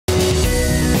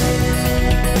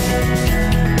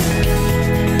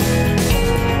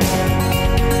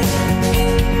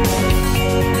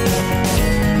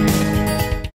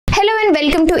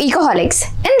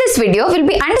video, we'll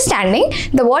be understanding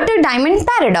the water-diamond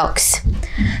paradox.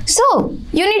 So,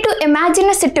 you need to imagine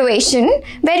a situation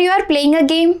where you are playing a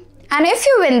game, and if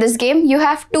you win this game, you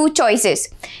have two choices.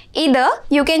 Either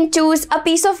you can choose a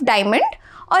piece of diamond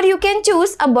or you can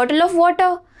choose a bottle of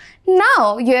water.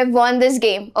 Now you have won this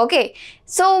game, okay?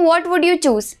 So what would you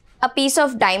choose? A piece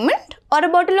of diamond or a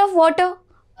bottle of water?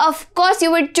 Of course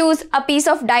you would choose a piece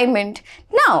of diamond.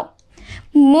 Now,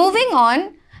 moving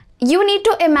on, you need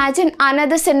to imagine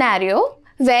another scenario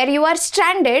where you are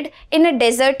stranded in a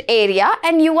desert area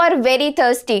and you are very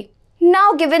thirsty.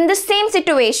 Now, given the same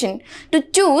situation, to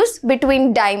choose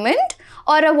between diamond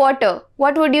or a water,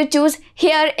 what would you choose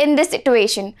here in this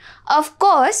situation? Of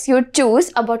course, you'd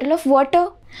choose a bottle of water.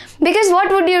 Because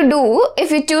what would you do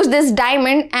if you choose this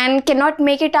diamond and cannot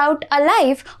make it out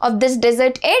alive of this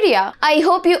desert area? I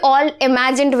hope you all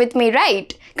imagined with me,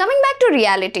 right? Coming back to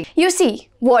reality, you see,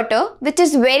 water, which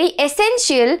is very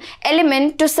essential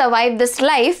element to survive this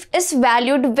life, is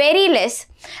valued very less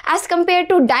as compared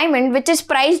to diamond, which is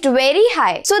priced very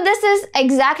high. So this is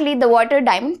exactly the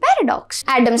water-diamond paradox.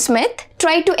 Adam Smith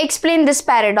tried to explain this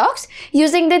paradox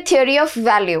using the theory of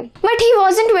value, but he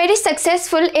wasn't very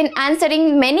successful in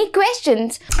answering many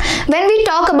questions. When we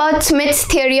talk about Smith's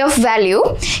theory of value,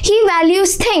 he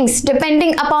values things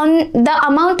depending upon the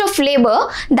amount of labor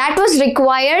that was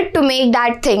required to make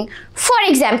that thing. For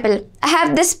example, I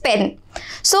have this pen.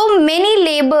 So many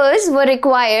labors were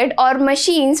required or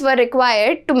machines were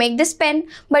required to make this pen,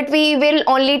 but we will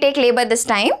only take labor this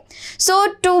time.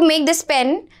 So to make this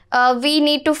pen, we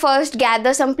need to first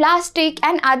gather some plastic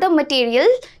and other material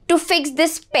to fix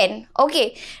this pen.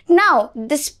 Okay, now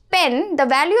this pen, the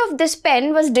value of this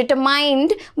pen was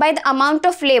determined by the amount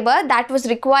of labor that was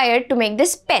required to make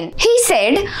this pen. He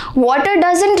said water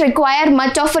doesn't require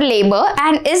much of a labor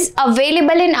and is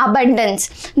available in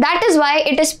abundance. That is why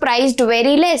it is priced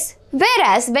very less.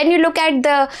 Whereas when you look at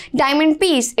the diamond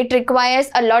piece, it requires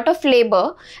a lot of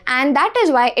labor and that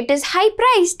is why it is high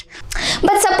priced.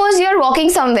 But suppose you are walking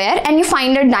somewhere and you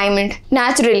find a diamond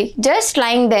naturally just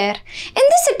lying there. In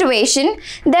this situation,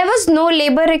 there was no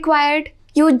labor required.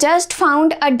 You just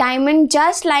found a diamond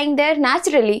just lying there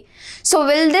naturally. So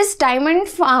will this diamond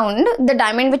found, the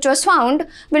diamond which was found,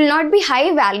 will not be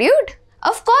high valued?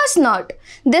 Of course not.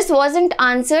 This wasn't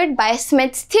answered by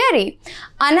Smith's theory.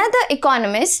 Another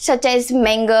economists such as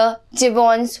Menger,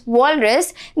 Gibbons,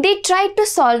 Walras, they tried to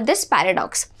solve this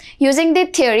paradox using the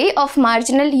theory of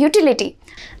marginal utility.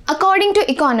 According to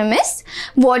economists,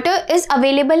 water is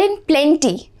available in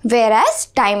plenty, whereas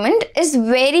diamond is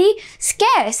very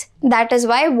scarce. That is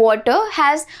why water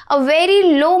has a very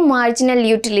low marginal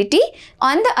utility.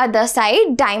 On the other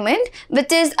side, diamond,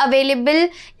 which is available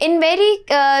in very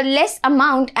less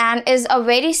amount and is a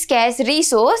very scarce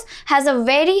resource, has a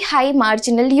very high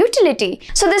marginal utility.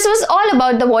 So this was all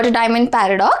about the water-diamond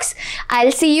paradox.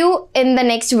 I'll see you in the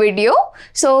next video.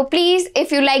 So please,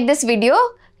 if you like this video,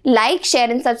 like, share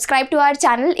and subscribe to our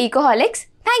channel Ecoholics.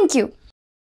 Thank you.